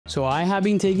So I have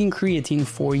been taking creatine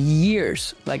for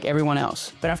years, like everyone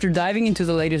else. But after diving into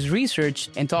the latest research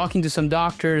and talking to some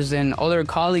doctors and other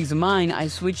colleagues of mine, I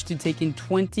switched to taking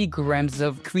 20 grams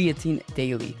of creatine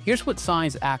daily. Here's what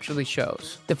science actually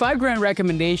shows. The 5-gram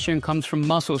recommendation comes from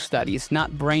muscle studies,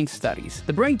 not brain studies.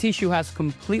 The brain tissue has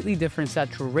completely different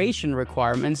saturation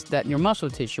requirements than your muscle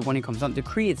tissue when it comes down to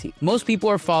creatine. Most people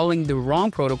are following the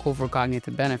wrong protocol for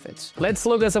cognitive benefits. Let's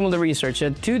look at some of the research.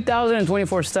 A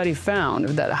 2024 study found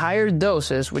that higher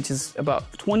doses, which is about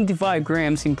 25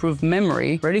 grams, improved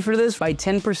memory, ready for this, by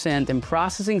 10% and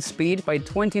processing speed by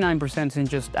 29% in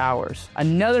just hours.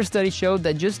 Another study showed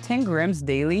that just 10 grams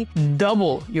daily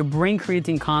double your brain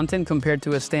creatine content compared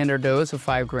to a standard dose of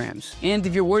 5 grams. And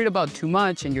if you're worried about too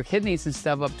much and your kidneys and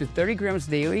stuff, up to 30 grams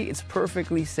daily, it's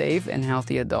perfectly safe and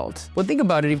healthy adults. But think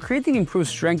about it, if creatine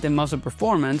improves strength and muscle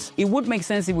performance, it would make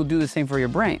sense it would do the same for your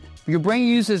brain. Your brain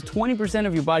uses 20%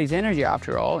 of your body's energy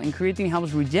after all, and creatine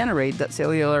helps regenerate that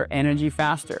cellular energy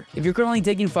faster. If you're currently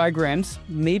taking 5 grams,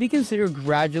 maybe consider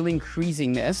gradually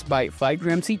increasing this by 5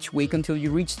 grams each week until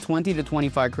you reach 20 to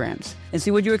 25 grams and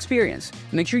see what you experience.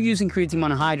 Make sure you're using creatine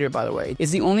monohydrate, by the way.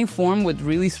 It's the only form with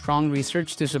really strong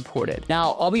research to support it.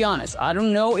 Now, I'll be honest, I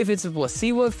don't know if it's a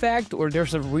placebo effect or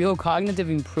there's a real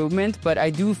cognitive improvement, but I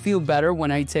do feel better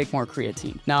when I take more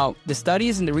creatine. Now, the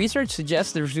studies and the research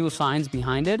suggest there's real science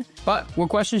behind it. But what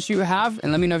questions do you have?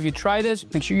 And let me know if you try this.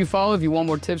 Make sure you follow if you want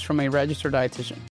more tips from a registered dietitian.